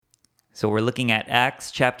So we're looking at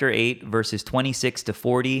Acts chapter 8, verses 26 to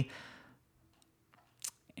 40.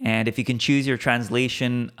 And if you can choose your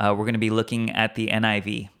translation, we're going to be looking at the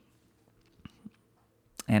NIV.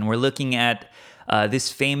 And we're looking at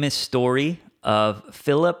this famous story of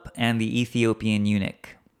Philip and the Ethiopian eunuch.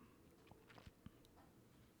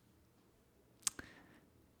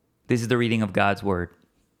 This is the reading of God's word.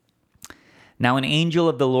 Now an angel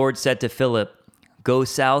of the Lord said to Philip, "Go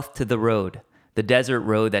south to the road, the desert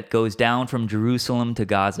road that goes down from Jerusalem to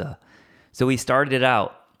Gaza." So he started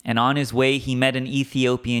out, and on his way he met an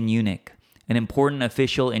Ethiopian eunuch, an important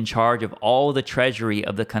official in charge of all the treasury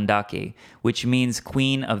of the Kandake, which means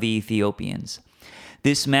Queen of the Ethiopians.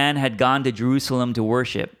 This man had gone to Jerusalem to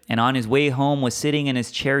worship, and on his way home was sitting in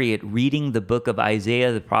his chariot reading the book of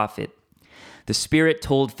Isaiah the prophet. The Spirit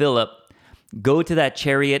told Philip, "Go to that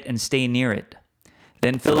chariot and stay near it."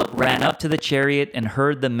 Then Philip ran up to the chariot and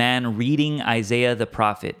heard the man reading Isaiah the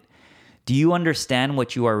prophet. "Do you understand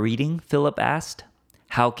what you are reading?" Philip asked.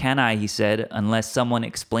 "How can I," he said, "unless someone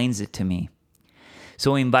explains it to me?"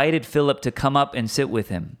 So he invited Philip to come up and sit with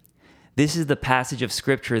him. This is the passage of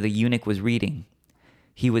scripture the eunuch was reading.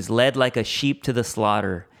 "He was led like a sheep to the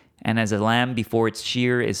slaughter, and as a lamb before its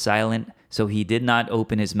shearer is silent, so he did not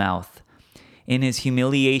open his mouth. In his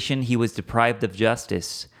humiliation he was deprived of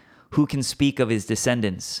justice. Who can speak of his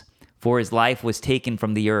descendants? For his life was taken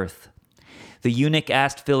from the earth." The eunuch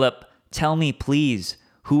asked Philip, "Tell me, please,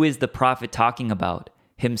 who is the prophet talking about?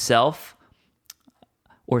 Himself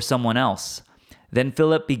or someone else?" Then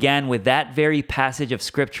Philip began with that very passage of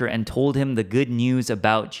scripture and told him the good news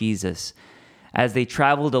about Jesus. As they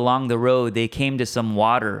traveled along the road, they came to some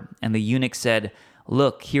water, and the eunuch said,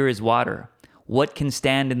 "Look, here is water. What can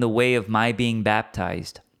stand in the way of my being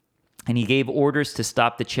baptized?" And he gave orders to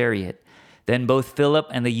stop the chariot. Then both Philip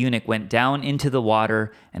and the eunuch went down into the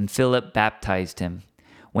water, and Philip baptized him.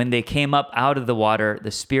 When they came up out of the water, the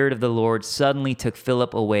Spirit of the Lord suddenly took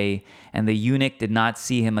Philip away, and the eunuch did not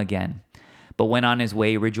see him again, but went on his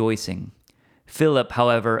way rejoicing. Philip,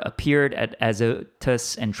 however, appeared at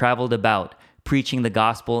Azotus and traveled about, preaching the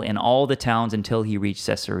gospel in all the towns until he reached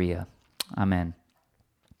Caesarea. Amen.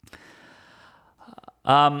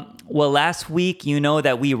 Well, last week, you know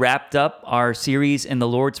that we wrapped up our series in the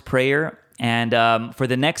Lord's Prayer. And for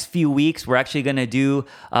the next few weeks, we're actually going to do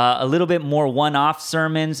a little bit more one-off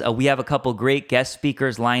sermons. We have a couple great guest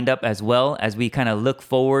speakers lined up as well as we kind of look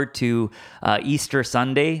forward to Easter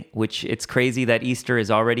Sunday, which it's crazy that Easter is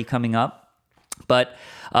already coming up. But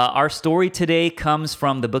our story today comes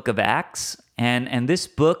from the book of Acts. And this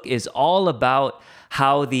book is all about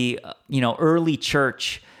how the early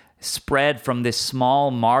church spread from this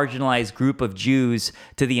small, marginalized group of Jews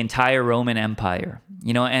to the entire Roman Empire.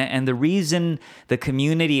 And the reason the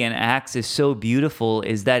community in Acts is so beautiful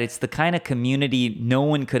is that it's the kind of community no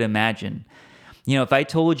one could imagine. If I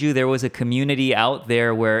told you there was a community out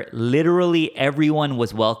there where literally everyone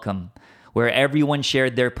was welcome, where everyone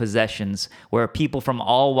shared their possessions, where people from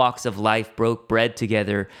all walks of life broke bread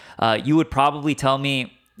together, you would probably tell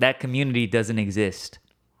me that community doesn't exist.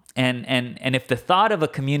 And if the thought of a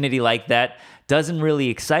community like that doesn't really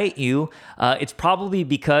excite you, it's probably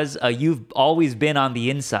because you've always been on the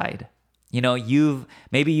inside.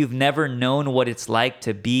 Maybe you've never known what it's like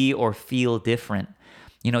to be or feel different.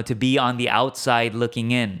 To be on the outside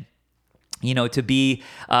looking in.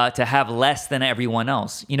 To have less than everyone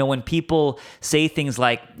else. When people say things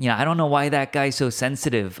like, I don't know why that guy's so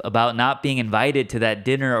sensitive about not being invited to that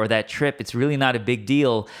dinner or that trip. It's really not a big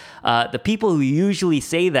deal. The people who usually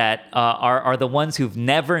say that are the ones who've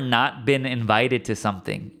never not been invited to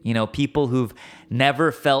something. People who've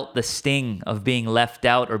never felt the sting of being left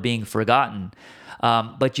out or being forgotten.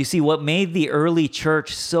 But you see, what made the early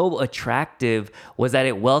church so attractive was that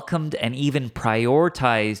it welcomed and even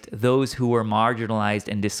prioritized those who were marginalized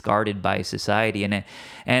and discarded by society. And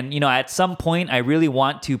at some point, I really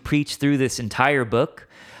want to preach through this entire book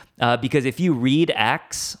because if you read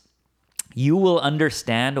Acts, you will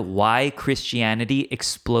understand why Christianity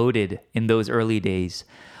exploded in those early days.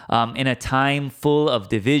 In a time full of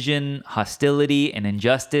division, hostility, and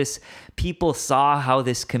injustice, people saw how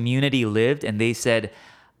this community lived and they said,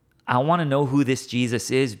 I want to know who this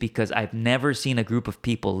Jesus is because I've never seen a group of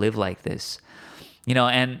people live like this.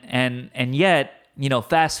 And yet,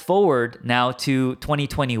 fast forward now to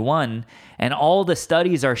 2021, and all the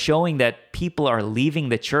studies are showing that people are leaving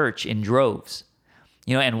the church in droves.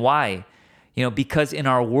 And why? Because in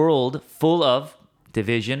our world full of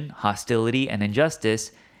division, hostility, and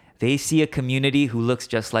injustice, they see a community who looks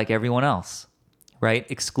just like everyone else, right?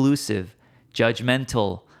 Exclusive,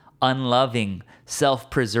 judgmental, unloving,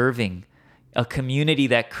 self-preserving. a community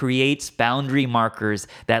that creates boundary markers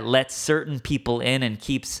that lets certain people in and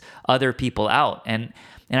keeps other people out. And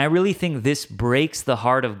I really think this breaks the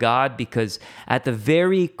heart of God, because at the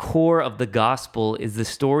very core of the gospel is the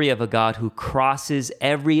story of a God who crosses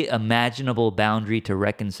every imaginable boundary to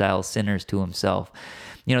reconcile sinners to himself.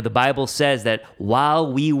 You know, the Bible says that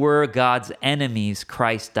while we were God's enemies,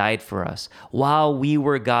 Christ died for us. While we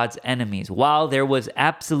were God's enemies, while there was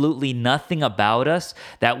absolutely nothing about us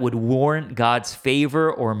that would warrant God's favor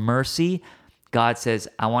or mercy, God says,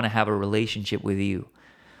 I want to have a relationship with you.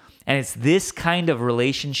 And it's this kind of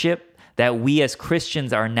relationship that we as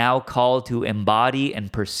Christians are now called to embody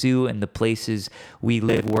and pursue in the places we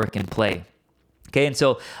live, work, and play. Okay, and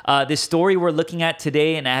so this story we're looking at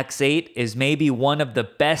today in Acts 8 is maybe one of the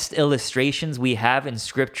best illustrations we have in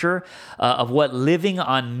Scripture of what living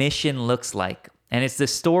on mission looks like. And it's the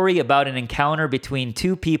story about an encounter between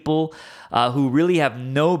two people who really have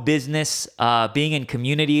no business being in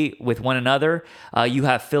community with one another. You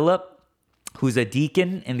have Philip, who's a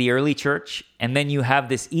deacon in the early church, and then you have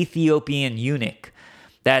this Ethiopian eunuch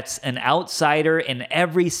that's an outsider in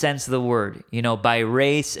every sense of the word, you know, by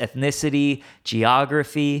race, ethnicity,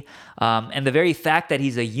 geography. And the very fact that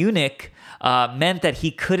he's a eunuch meant that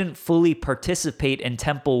he couldn't fully participate in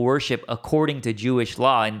temple worship according to Jewish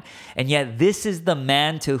law. And yet this is the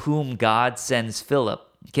man to whom God sends Philip.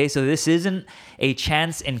 Okay, so this isn't a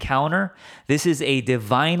chance encounter. This is a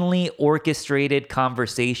divinely orchestrated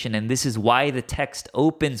conversation. And this is why the text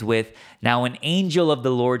opens with, now an angel of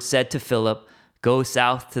the Lord said to Philip, go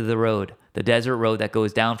south to the road, the desert road that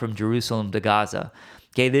goes down from Jerusalem to Gaza.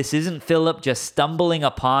 Okay, this isn't Philip just stumbling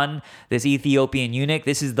upon this Ethiopian eunuch.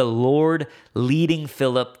 This is the Lord leading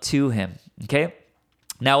Philip to him. Okay,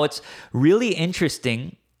 now what's really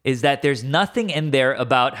interesting is that there's nothing in there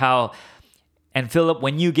about how, and Philip,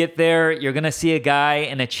 when you get there, you're going to see a guy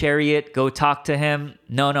in a chariot, go talk to him.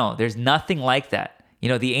 No, there's nothing like that. You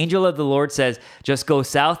know, the angel of the Lord says, just go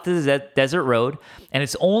south to the desert road. And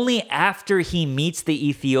it's only after he meets the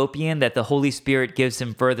Ethiopian that the Holy Spirit gives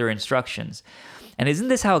him further instructions. And isn't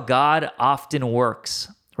this how God often works,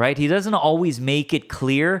 right? He doesn't always make it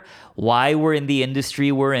clear why we're in the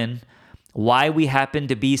industry we're in, why we happen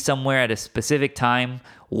to be somewhere at a specific time,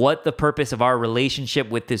 what the purpose of our relationship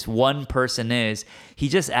with this one person is. He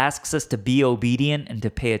just asks us to be obedient and to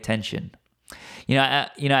pay attention. You know,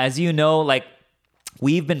 as you know, like,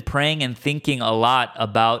 we've been praying and thinking a lot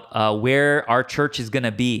about where our church is going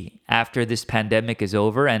to be after this pandemic is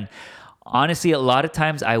over. And honestly, a lot of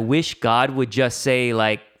times I wish God would just say,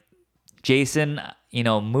 like, Jason, you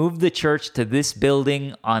know, move the church to this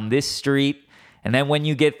building on this street. And then when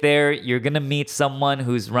you get there, you're going to meet someone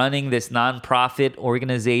who's running this nonprofit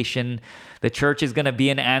organization. The church is going to be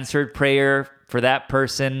an answered prayer for that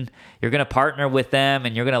person. You're going to partner with them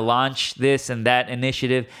and you're going to launch this and that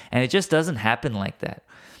initiative. And it just doesn't happen like that.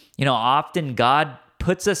 You know, often God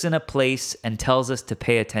puts us in a place and tells us to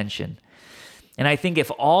pay attention. And I think if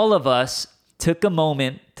all of us took a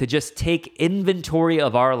moment to just take inventory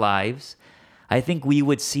of our lives, I think we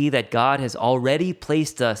would see that God has already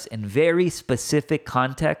placed us in very specific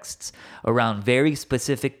contexts around very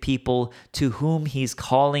specific people to whom he's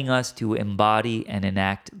calling us to embody and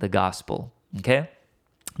enact the gospel. Okay?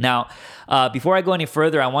 Now, before I go any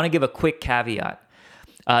further, I want to give a quick caveat.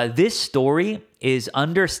 This story is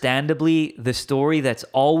understandably the story that's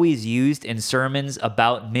always used in sermons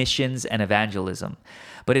about missions and evangelism,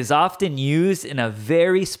 but is often used in a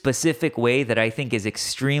very specific way that I think is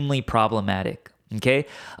extremely problematic. Okay,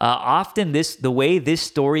 often the way this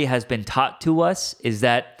story has been taught to us is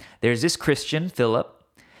that there's this Christian, Philip.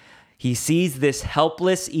 He sees this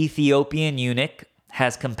helpless Ethiopian eunuch,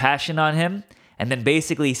 has compassion on him, and then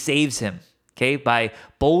basically saves him, okay, by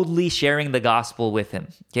boldly sharing the gospel with him,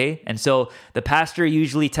 okay? And so the pastor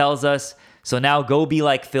usually tells us, so now go be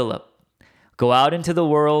like Philip. Go out into the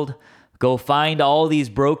world, go find all these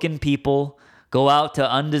broken people, go out to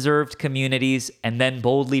undeserved communities, and then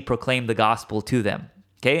boldly proclaim the gospel to them,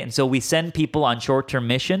 okay? And so we send people on short-term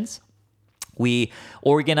missions. We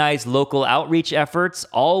organize local outreach efforts,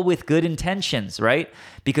 all with good intentions, right?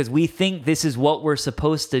 Because we think this is what we're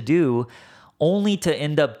supposed to do, only to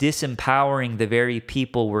end up disempowering the very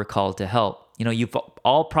people we're called to help. You know, you've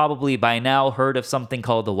all probably by now heard of something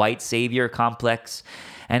called the white savior complex.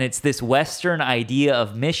 And it's this Western idea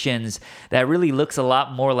of missions that really looks a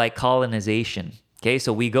lot more like colonization. Okay,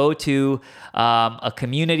 so we go to a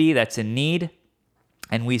community that's in need,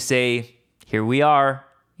 and we say, here we are.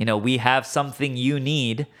 You know, we have something you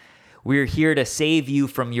need. We're here to save you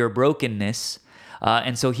from your brokenness.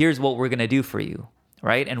 And so here's what we're going to do for you.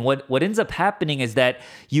 right? And what ends up happening is that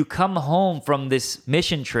you come home from this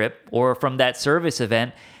mission trip or from that service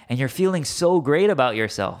event and you're feeling so great about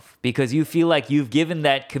yourself because you feel like you've given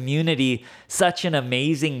that community such an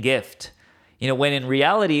amazing gift. When in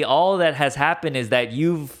reality, all that has happened is that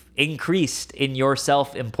you've increased in your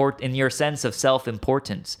in your sense of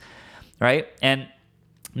self-importance, right? And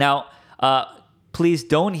now, please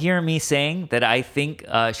don't hear me saying that I think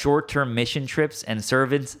short-term mission trips and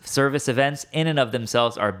service events in and of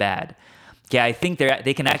themselves are bad. Okay, I think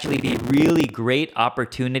they can actually be really great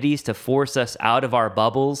opportunities to force us out of our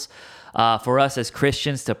bubbles, for us as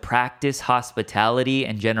Christians to practice hospitality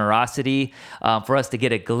and generosity, for us to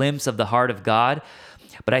get a glimpse of the heart of God.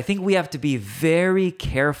 But I think we have to be very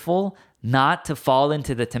careful not to fall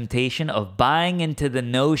into the temptation of buying into the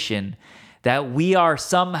notion that we are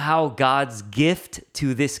somehow God's gift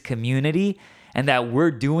to this community and that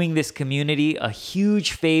we're doing this community a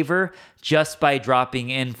huge favor just by dropping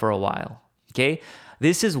in for a while. Okay?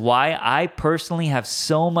 This is why I personally have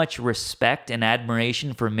so much respect and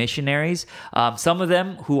admiration for missionaries. Some of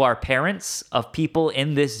them who are parents of people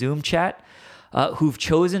in this Zoom chat, who've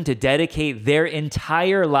chosen to dedicate their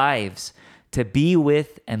entire lives to be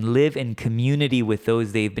with and live in community with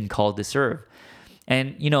those they've been called to serve.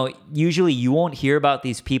 And, usually you won't hear about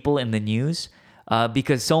these people in the news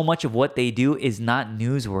because so much of what they do is not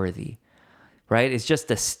newsworthy, right? It's just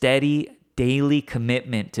a steady, daily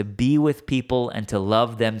commitment to be with people and to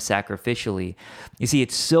love them sacrificially. You see,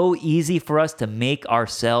 it's so easy for us to make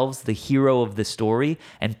ourselves the hero of the story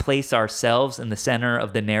and place ourselves in the center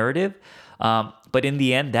of the narrative. But in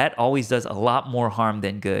the end, that always does a lot more harm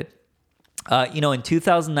than good. In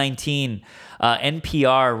 2019,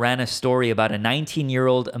 NPR ran a story about a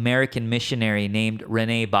 19-year-old American missionary named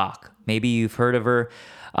Renee Bach. Maybe you've heard of her.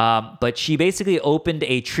 But she basically opened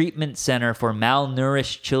a treatment center for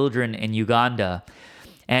malnourished children in Uganda.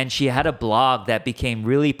 And she had a blog that became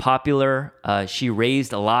really popular. She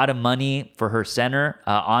raised a lot of money for her center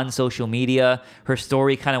on social media. Her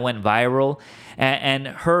story kind of went viral. And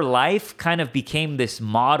her life kind of became this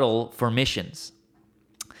model for missions.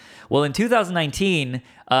 Well, in 2019,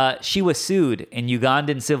 she was sued in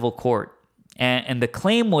Ugandan civil court. And the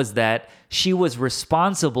claim was that she was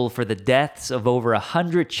responsible for the deaths of over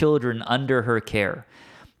 100 children under her care.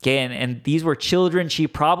 Okay, and these were children she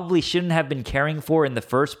probably shouldn't have been caring for in the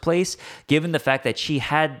first place, given the fact that she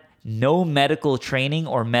had no medical training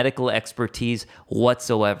or medical expertise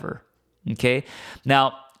whatsoever. Okay,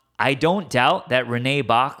 now I don't doubt that Renee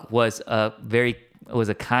Bach was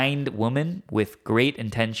a kind woman with great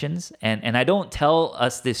intentions, and I don't tell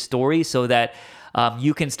us this story so that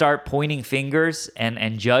you can start pointing fingers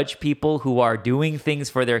and judge people who are doing things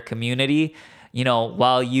for their community,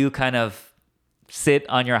 while you kind of sit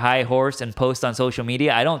on your high horse and post on social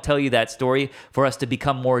media. I don't tell you that story for us to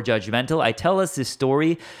become more judgmental. I tell us this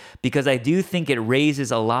story because I do think it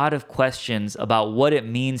raises a lot of questions about what it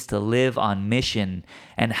means to live on mission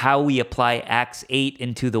and how we apply Acts 8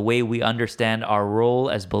 into the way we understand our role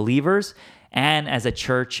as believers and as a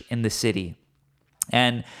church in the city.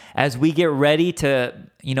 And as we get ready to,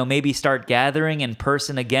 maybe start gathering in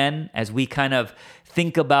person again, as we kind of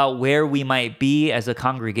think about where we might be as a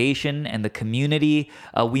congregation and the community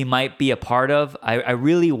we might be a part of, I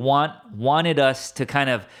really wanted us to kind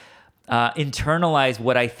of internalize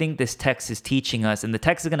what I think this text is teaching us. And the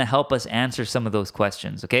text is going to help us answer some of those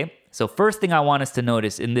questions, okay? So first thing I want us to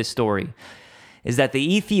notice in this story is that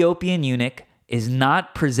the Ethiopian eunuch is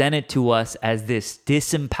not presented to us as this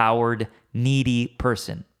disempowered, needy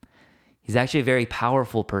person. He's actually a very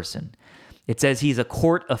powerful person. It says he's a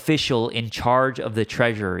court official in charge of the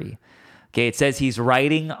treasury. Okay, it says he's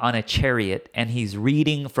riding on a chariot and he's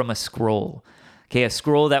reading from a scroll. Okay, a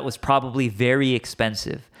scroll that was probably very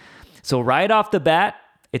expensive. So right off the bat,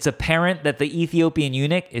 it's apparent that the Ethiopian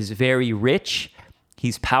eunuch is very rich,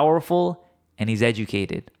 he's powerful, and he's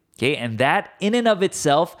educated. Okay, and that in and of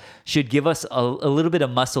itself should give us a little bit of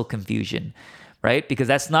muscle confusion, right? Because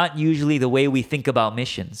that's not usually the way we think about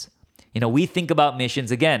missions. We think about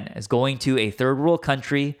missions, again, as going to a third world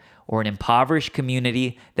country or an impoverished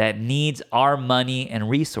community that needs our money and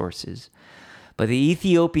resources. But the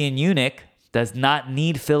Ethiopian eunuch does not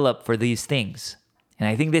need Philip for these things. And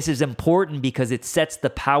I think this is important because it sets the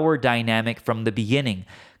power dynamic from the beginning.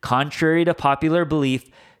 Contrary to popular belief,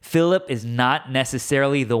 Philip is not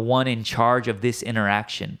necessarily the one in charge of this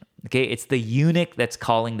interaction. Okay, it's the eunuch that's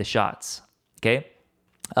calling the shots. Okay,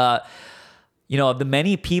 of the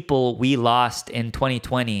many people we lost in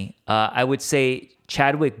 2020, I would say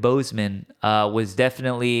Chadwick Boseman was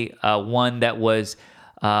definitely one that was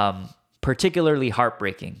particularly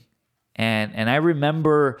heartbreaking. And I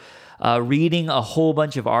remember reading a whole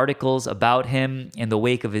bunch of articles about him in the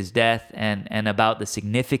wake of his death and about the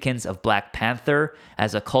significance of Black Panther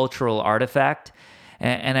as a cultural artifact.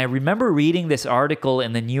 And I remember reading this article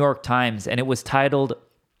in the New York Times, and it was titled,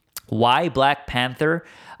 "Why Black Panther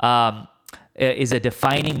is a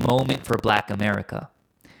Defining Moment for Black America."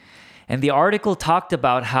 And the article talked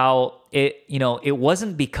about how it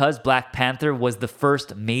wasn't because Black Panther was the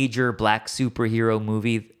first major Black superhero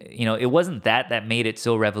movie. It wasn't that made it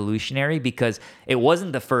so revolutionary, because it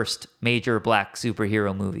wasn't the first major Black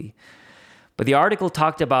superhero movie. But the article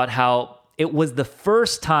talked about how it was the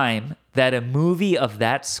first time that a movie of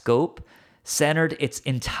that scope centered its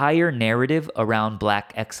entire narrative around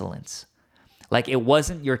Black excellence. Like, it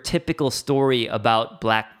wasn't your typical story about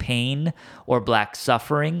Black pain or Black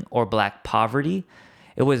suffering or Black poverty.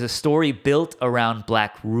 It was a story built around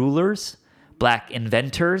Black rulers, Black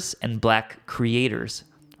inventors, and Black creators,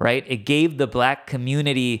 right? It gave the Black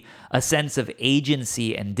community a sense of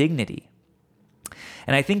agency and dignity.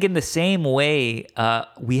 And I think in the same way,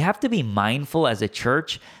 we have to be mindful as a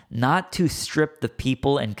church not to strip the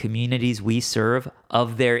people and communities we serve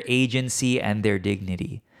of their agency and their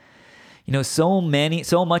dignity. So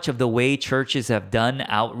much of the way churches have done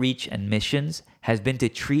outreach and missions has been to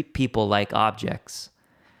treat people like objects,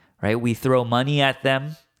 right? We throw money at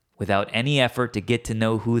them without any effort to get to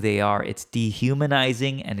know who they are. It's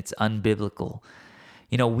dehumanizing and it's unbiblical.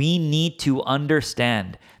 We need to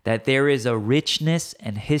understand that there is a richness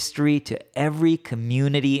and history to every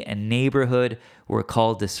community and neighborhood we're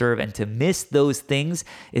called to serve. And to miss those things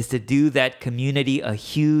is to do that community a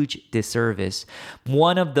huge disservice.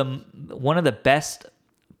 One of the best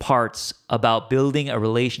parts about building a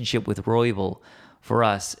relationship with Royal for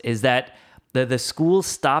us is that the school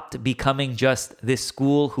stopped becoming just this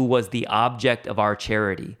school who was the object of our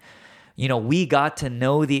charity. We got to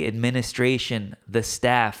know the administration, the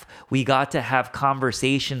staff. We got to have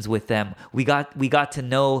conversations with them. We got to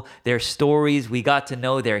know their stories. We got to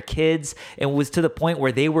know their kids. It was to the point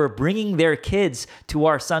where they were bringing their kids to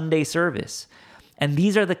our Sunday service. And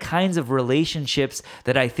these are the kinds of relationships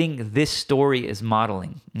that I think this story is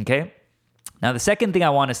modeling, okay? Now, the second thing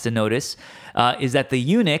I want us to notice is that the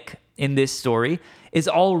eunuch in this story is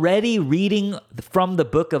already reading from the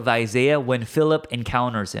book of Isaiah when Philip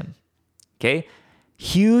encounters him. Okay,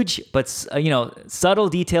 huge, but subtle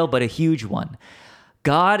detail, but a huge one.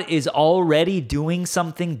 God is already doing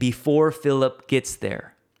something before Philip gets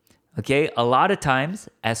there. Okay, a lot of times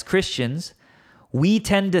as Christians, we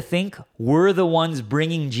tend to think we're the ones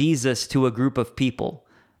bringing Jesus to a group of people.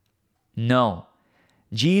 No,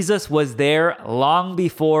 Jesus was there long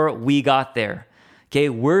before we got there. Okay,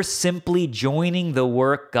 we're simply joining the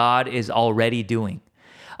work God is already doing.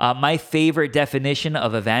 My favorite definition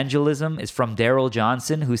of evangelism is from Darrell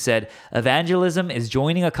Johnson, who said, "Evangelism is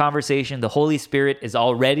joining a conversation the Holy Spirit is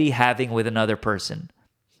already having with another person."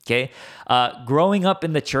 Okay? Growing up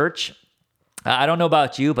in the church, I don't know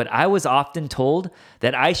about you, but I was often told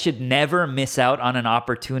that I should never miss out on an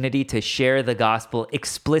opportunity to share the gospel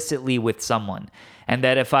explicitly with someone. And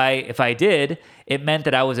that if I did, it meant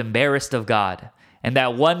that I was embarrassed of God. And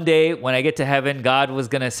that one day when I get to heaven, God was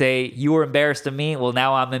going to say, "You were embarrassed of me. Well,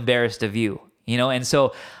 now I'm embarrassed of you." And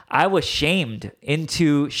so I was shamed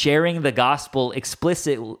into sharing the gospel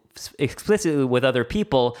explicitly with other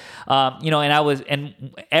people.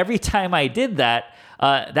 And every time I did that,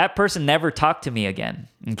 that person never talked to me again.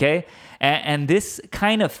 Okay. And this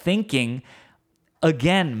kind of thinking,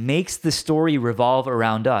 again, makes the story revolve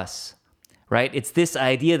around us, right? It's this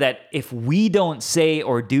idea that if we don't say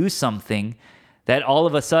or do something, that all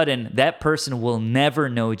of a sudden that person will never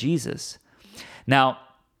know Jesus. Now,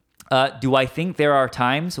 do I think there are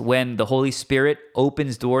times when the Holy Spirit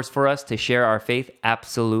opens doors for us to share our faith?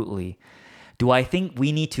 Absolutely. Do I think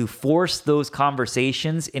we need to force those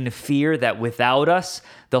conversations in fear that without us,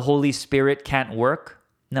 the Holy Spirit can't work?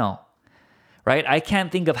 No. Right? I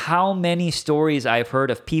can't think of how many stories I've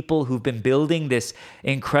heard of people who've been building this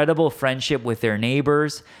incredible friendship with their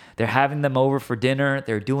neighbors. They're having them over for dinner.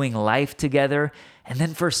 They're doing life together. And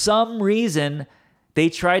then for some reason, they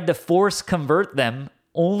tried to force convert them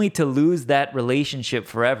only to lose that relationship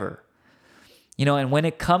forever. And when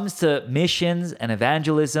it comes to missions and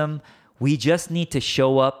evangelism, we just need to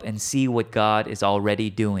show up and see what God is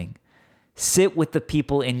already doing. Sit with the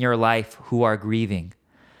people in your life who are grieving.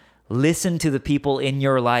 Listen to the people in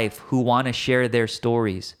your life who want to share their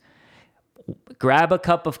stories. Grab a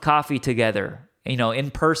cup of coffee together,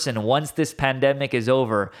 in person once this pandemic is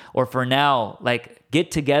over, or for now, get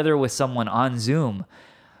together with someone on Zoom.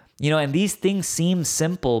 And these things seem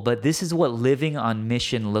simple, but this is what living on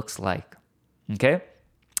mission looks like. Okay?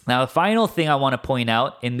 Now, the final thing I want to point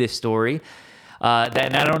out in this story,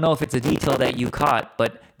 and I don't know if it's a detail that you caught,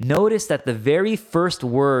 but notice that the very first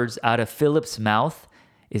words out of Philip's mouth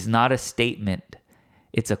is not a statement,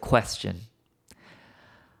 it's a question.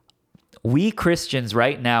 We Christians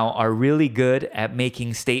right now are really good at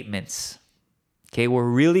making statements. Okay, we're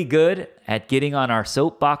really good at getting on our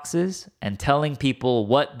soapboxes and telling people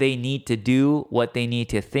what they need to do, what they need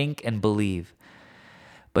to think and believe.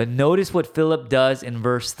 But notice what Philip does in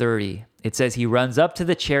verse 30. It says he runs up to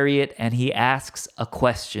the chariot and he asks a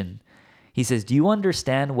question. He says, "Do you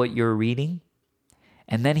understand what you're reading?"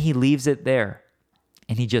 And then he leaves it there.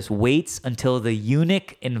 And he just waits until the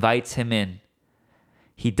eunuch invites him in.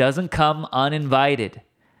 He doesn't come uninvited.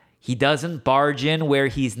 He doesn't barge in where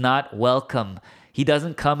he's not welcome. He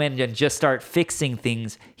doesn't come in and just start fixing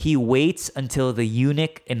things. He waits until the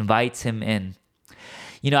eunuch invites him in.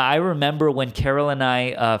 You know, I remember when Carol and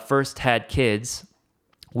I first had kids,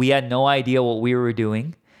 we had no idea what we were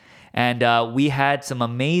doing. And we had some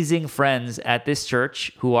amazing friends at this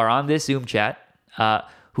church who are on this Zoom chat,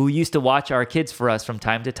 who used to watch our kids for us from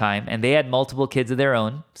time to time. And they had multiple kids of their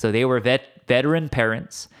own. So they were veteran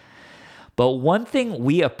parents. But one thing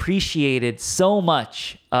we appreciated so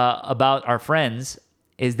much about our friends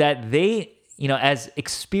is that they, you know, as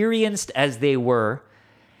experienced as they were,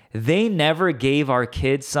 they never gave our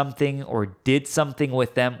kids something or did something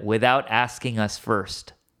with them without asking us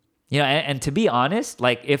first. You know, and to be honest,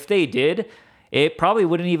 like if they did, it probably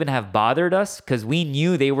wouldn't even have bothered us because we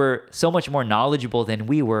knew they were so much more knowledgeable than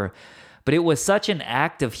we were. But it was such an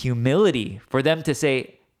act of humility for them to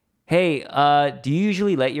say, "Hey, do you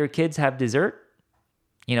usually let your kids have dessert?"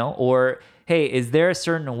 You know, or, "Hey, is there a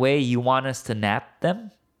certain way you want us to nap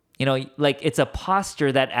them?" You know, like it's a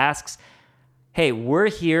posture that asks, "Hey, we're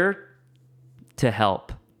here to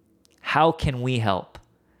help. How can we help?"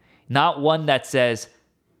 Not one that says,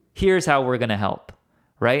 "Here's how we're going to help,"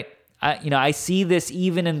 right? I see this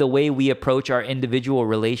even in the way we approach our individual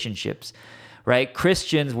relationships, right?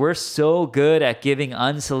 Christians, we're so good at giving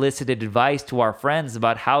unsolicited advice to our friends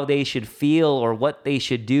about how they should feel or what they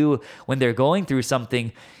should do when they're going through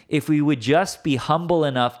something. If we would just be humble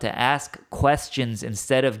enough to ask questions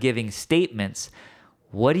instead of giving statements,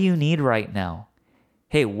 "What do you need right now?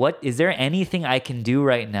 Hey, is there anything I can do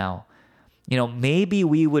right now?" You know, maybe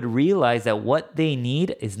we would realize that what they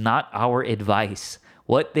need is not our advice.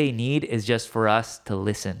 What they need is just for us to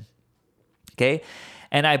listen. Okay?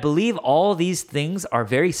 And I believe all these things are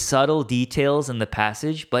very subtle details in the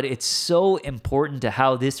passage, but it's so important to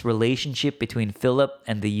how this relationship between Philip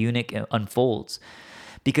and the eunuch unfolds.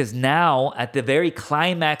 Because now, at the very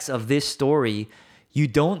climax of this story, you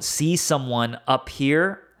don't see someone up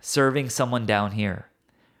here serving someone down here,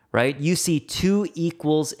 right? You see two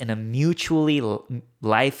equals in a mutually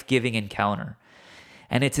life-giving encounter.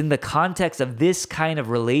 And it's in the context of this kind of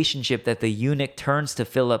relationship that the eunuch turns to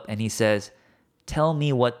Philip and he says, "Tell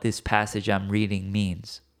me what this passage I'm reading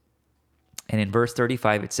means." And in verse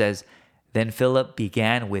 35, it says, "Then Philip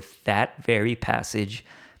began with that very passage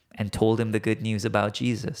and told him the good news about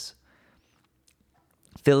Jesus."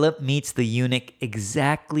 Philip meets the eunuch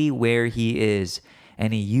exactly where he is,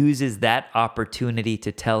 and he uses that opportunity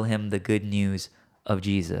to tell him the good news of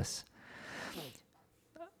Jesus.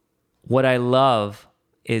 What I love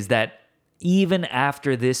is that even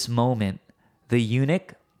after this moment, the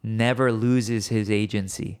eunuch never loses his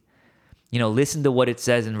agency. You know, listen to what it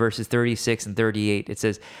says in verses 36 and 38. It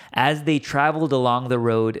says, "As they traveled along the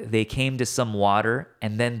road, they came to some water,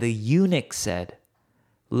 and then the eunuch said,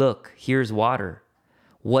 'Look, here's water.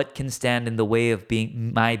 What can stand in the way of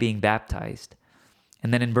my being baptized?'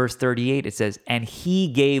 And then in verse 38, it says, "And he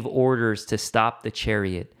gave orders to stop the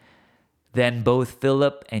chariot. Then both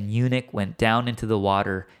Philip and eunuch went down into the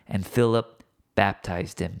water, and Philip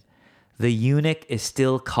baptized him." The eunuch is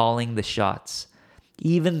still calling the shots.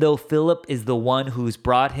 Even though Philip is the one who's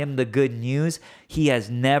brought him the good news, he has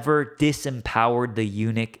never disempowered the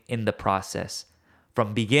eunuch in the process.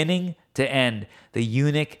 From beginning to end, the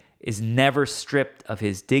eunuch is never stripped of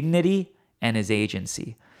his dignity and his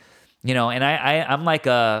agency. You know, and I'm like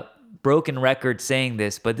a broken record saying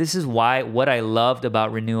this, but this is what I loved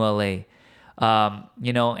about Renew LA.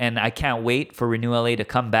 You know, and I can't wait for Renew LA to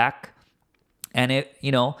come back. And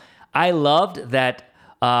I loved that,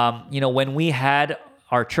 when we had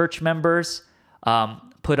our church members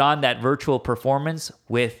put on that virtual performance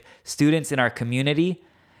with students in our community,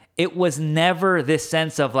 it was never this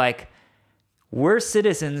sense of like, we're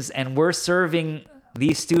citizens and we're serving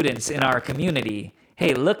these students in our community.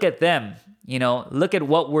 Hey, look at them. Look at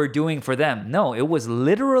what we're doing for them. No, it was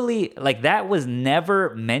literally like that was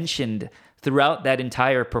never mentioned throughout that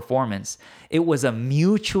entire performance. It was a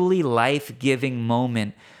mutually life-giving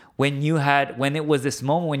moment when it was this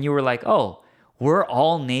moment when you were like, oh, we're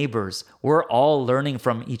all neighbors. We're all learning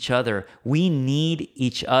from each other. We need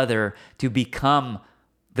each other to become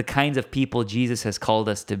the kinds of people Jesus has called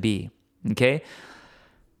us to be. Okay?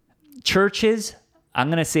 Churches, I'm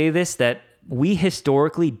going to say this, that we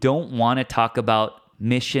historically don't want to talk about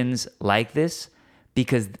missions like this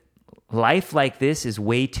because life like this is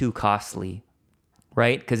way too costly,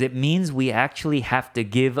 right? Because it means we actually have to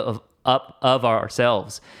give up of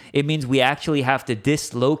ourselves. It means we actually have to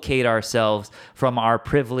dislocate ourselves from our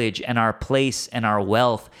privilege and our place and our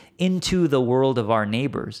wealth into the world of our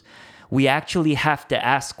neighbors. We actually have to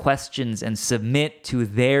ask questions and submit to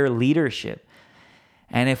their leadership.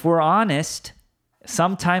 And if we're honest,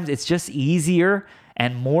 sometimes it's just easier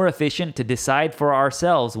and more efficient to decide for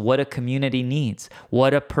ourselves what a community needs,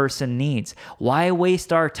 what a person needs. Why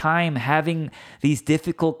waste our time having these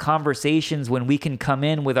difficult conversations when we can come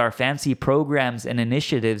in with our fancy programs and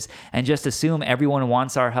initiatives and just assume everyone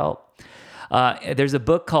wants our help? There's a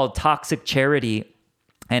book called Toxic Charity,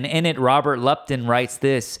 and in it, Robert Lupton writes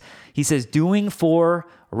this. He says, doing for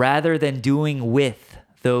rather than doing with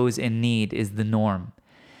those in need is the norm.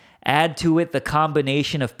 Add to it the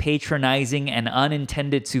combination of patronizing and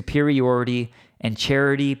unintended superiority, and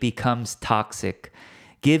charity becomes toxic.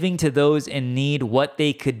 Giving to those in need what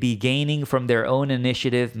they could be gaining from their own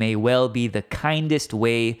initiative may well be the kindest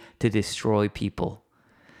way to destroy people.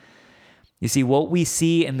 You see, what we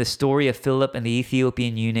see in the story of Philip and the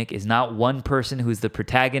Ethiopian eunuch is not one person who's the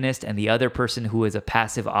protagonist and the other person who is a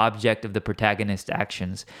passive object of the protagonist's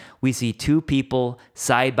actions. We see two people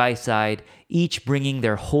side by side, each bringing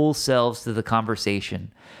their whole selves to the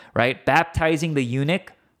conversation, right? Baptizing the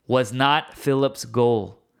eunuch was not Philip's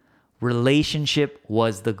goal. Relationship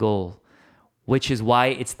was the goal, which is why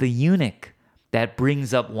it's the eunuch that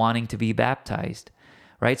brings up wanting to be baptized.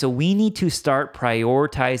 Right? So we need to start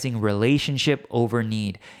prioritizing relationship over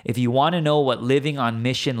need. If you want to know what living on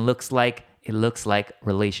mission looks like, it looks like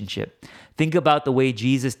relationship. Think about the way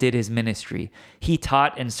Jesus did his ministry. He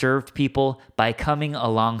taught and served people by coming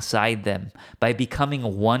alongside them, by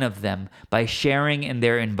becoming one of them, by sharing in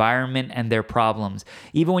their environment and their problems.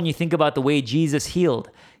 Even when you think about the way Jesus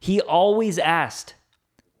healed, he always asked,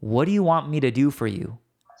 "What do you want me to do for you?"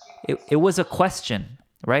 It was a question,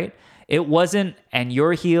 right? It wasn't, and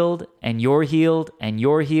you're healed, and you're healed, and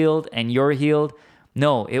you're healed, and you're healed.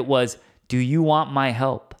 No, it was, do you want my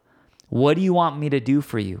help? What do you want me to do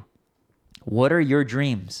for you? What are your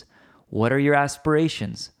dreams? What are your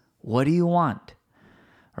aspirations? What do you want?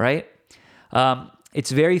 Right?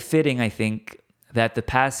 It's very fitting, I think, that the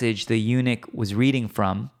passage the eunuch was reading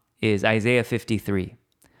from is Isaiah 53.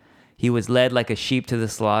 He was led like a sheep to the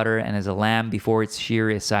slaughter, and as a lamb before its shearer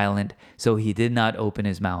is silent, so he did not open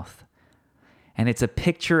his mouth. And it's a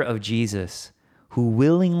picture of Jesus who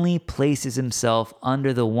willingly places himself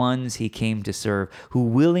under the ones he came to serve, who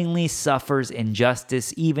willingly suffers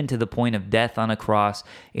injustice even to the point of death on a cross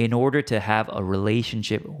in order to have a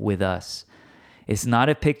relationship with us. It's not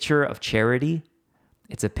a picture of charity,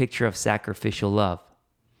 it's a picture of sacrificial love.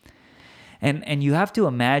 And you have to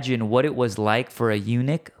imagine what it was like for a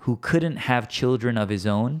eunuch who couldn't have children of his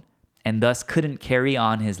own and thus couldn't carry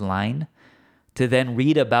on his line, to then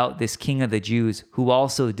read about this king of the Jews who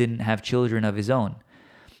also didn't have children of his own.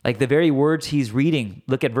 Like the very words he's reading,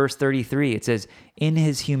 look at verse 33. It says, in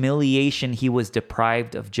his humiliation he was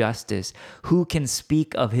deprived of justice. Who can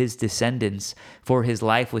speak of his descendants? For his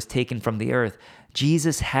life was taken from the earth.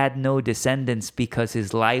 Jesus had no descendants because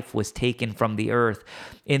his life was taken from the earth.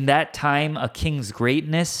 In that time, a king's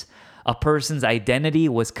greatness, a person's identity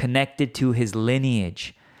was connected to his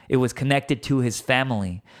lineage. It was connected to his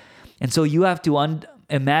family. And so you have to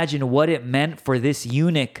imagine what it meant for this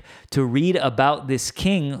eunuch to read about this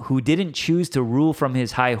king who didn't choose to rule from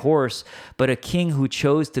his high horse, but a king who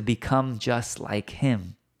chose to become just like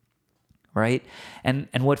him, right? And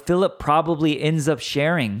what Philip probably ends up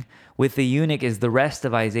sharing with the eunuch is the rest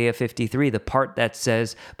of Isaiah 53, the part that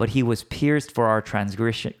says, but he was pierced for our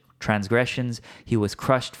transgressions, he was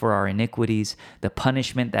crushed for our iniquities. The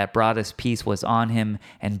punishment that brought us peace was on him,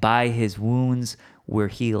 and by his wounds we're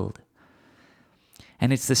healed.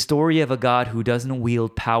 And it's the story of a God who doesn't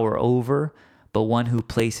wield power over, but one who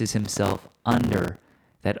places himself under,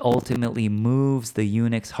 that ultimately moves the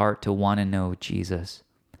eunuch's heart to want to know Jesus.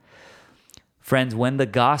 Friends, when the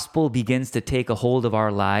gospel begins to take a hold of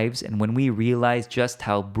our lives, and when we realize just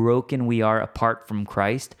how broken we are apart from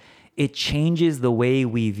Christ, it changes the way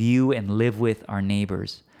we view and live with our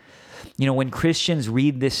neighbors. You know, when Christians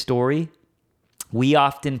read this story, we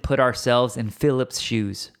often put ourselves in Philip's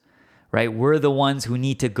shoes, right? We're the ones who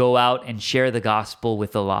need to go out and share the gospel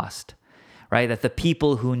with the lost, right? That the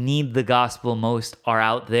people who need the gospel most are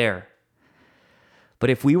out there. But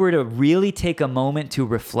if we were to really take a moment to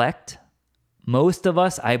reflect, most of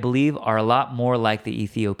us, I believe, are a lot more like the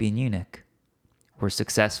Ethiopian eunuch. We're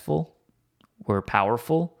successful, we're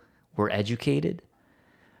powerful, we're educated,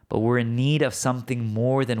 but we're in need of something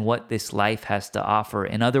more than what this life has to offer.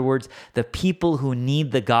 In other words, the people who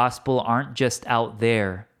need the gospel aren't just out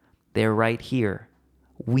there, they're right here.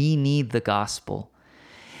 We need the gospel.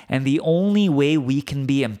 And the only way we can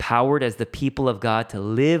be empowered as the people of God to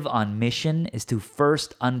live on mission is to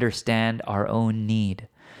first understand our own need.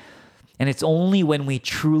 And it's only when we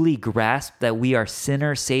truly grasp that we are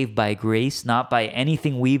sinners saved by grace, not by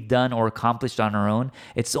anything we've done or accomplished on our own,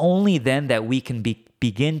 it's only then that we can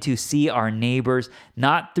begin to see our neighbors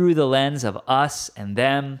not through the lens of us and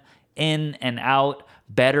them, in and out,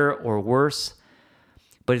 better or worse,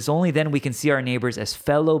 but it's only then we can see our neighbors as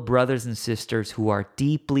fellow brothers and sisters who are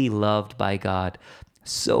deeply loved by God,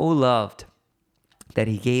 so loved that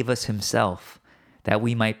he gave us himself, that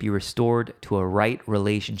we might be restored to a right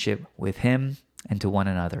relationship with him and to one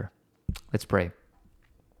another. Let's pray.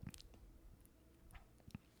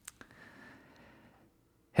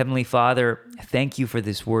 Heavenly Father, thank you for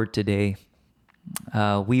this word today.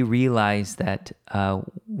 We realize that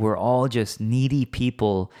we're all just needy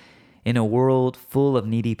people in a world full of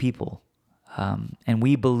needy people. And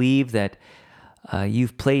we believe that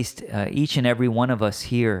you've placed each and every one of us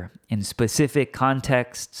here in specific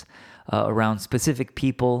contexts, around specific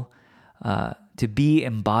people, to be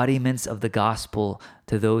embodiments of the gospel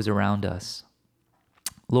to those around us.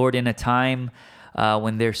 Lord, in a time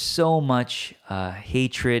when there's so much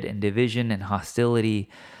hatred and division and hostility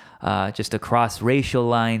just across racial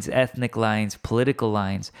lines, ethnic lines, political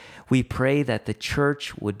lines, we pray that the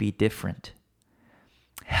church would be different.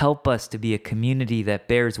 Help us to be a community that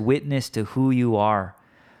bears witness to who you are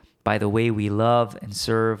by the way we love and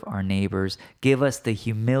serve our neighbors. Give us the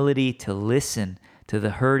humility to listen to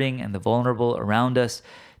the hurting and the vulnerable around us,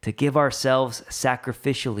 to give ourselves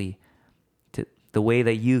sacrificially to the way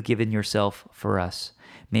that you've given yourself for us.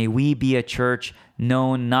 May we be a church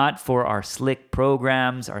known not for our slick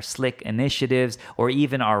programs, our slick initiatives, or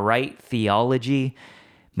even our right theology.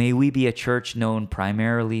 May we be a church known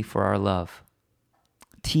primarily for our love.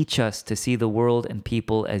 Teach us to see the world and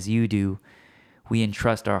people as you do. We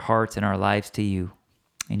entrust our hearts and our lives to you.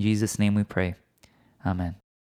 In Jesus' name we pray. Amen.